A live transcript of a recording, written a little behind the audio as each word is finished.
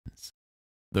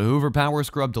The Hoover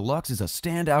PowerScrub Deluxe is a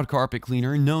standout carpet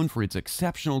cleaner known for its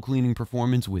exceptional cleaning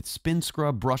performance with spin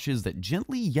scrub brushes that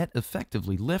gently yet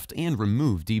effectively lift and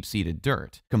remove deep-seated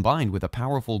dirt, combined with a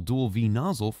powerful dual V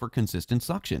nozzle for consistent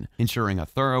suction, ensuring a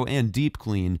thorough and deep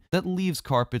clean that leaves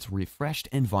carpets refreshed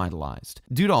and vitalized.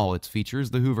 Due to all its features,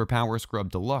 the Hoover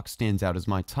PowerScrub Deluxe stands out as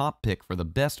my top pick for the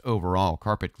best overall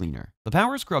carpet cleaner. The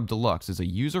PowerScrub Deluxe is a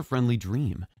user-friendly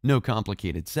dream. No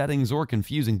complicated settings or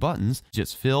confusing buttons,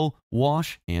 just fill,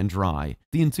 wash, and dry.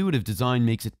 The intuitive design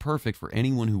makes it perfect for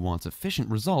anyone who wants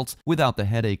efficient results without the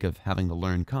headache of having to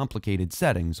learn complicated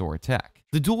settings or tech.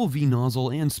 The dual V nozzle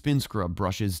and spin scrub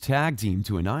brushes tag team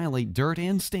to annihilate dirt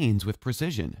and stains with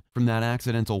precision. From that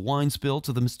accidental wine spill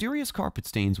to the mysterious carpet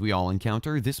stains we all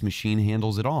encounter, this machine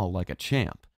handles it all like a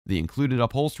champ. The included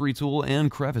upholstery tool and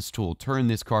crevice tool turn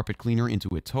this carpet cleaner into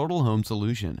a total home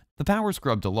solution. The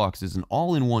PowerScrub Deluxe is an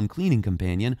all-in-one cleaning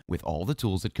companion with all the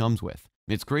tools it comes with.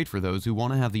 It's great for those who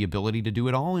want to have the ability to do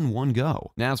it all in one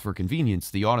go. As for convenience,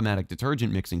 the automatic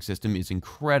detergent mixing system is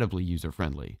incredibly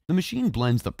user-friendly. The machine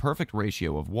blends the perfect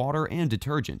ratio of water and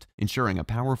detergent, ensuring a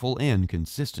powerful and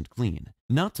consistent clean.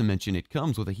 Not to mention it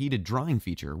comes with a heated drying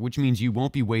feature, which means you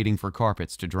won't be waiting for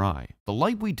carpets to dry. The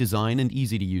lightweight design and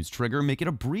easy-to-use trigger make it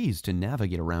a breeze to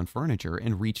navigate around furniture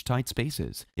and reach tight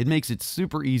spaces. It makes it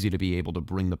super easy to be able to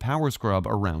bring the PowerScrub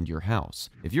around your house.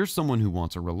 If you're someone who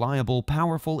wants a reliable,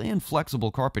 powerful, and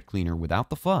flexible carpet cleaner without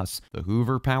the fuss, the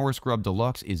Hoover PowerScrub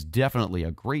Deluxe is definitely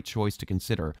a great choice to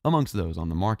consider amongst those on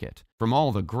the market. From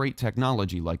all the great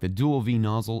technology like the dual V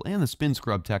nozzle and the spin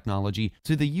scrub technology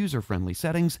to the user-friendly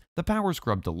settings, the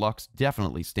PowerScrub Deluxe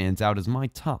definitely stands out as my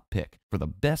top pick for the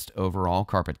best overall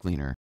carpet cleaner.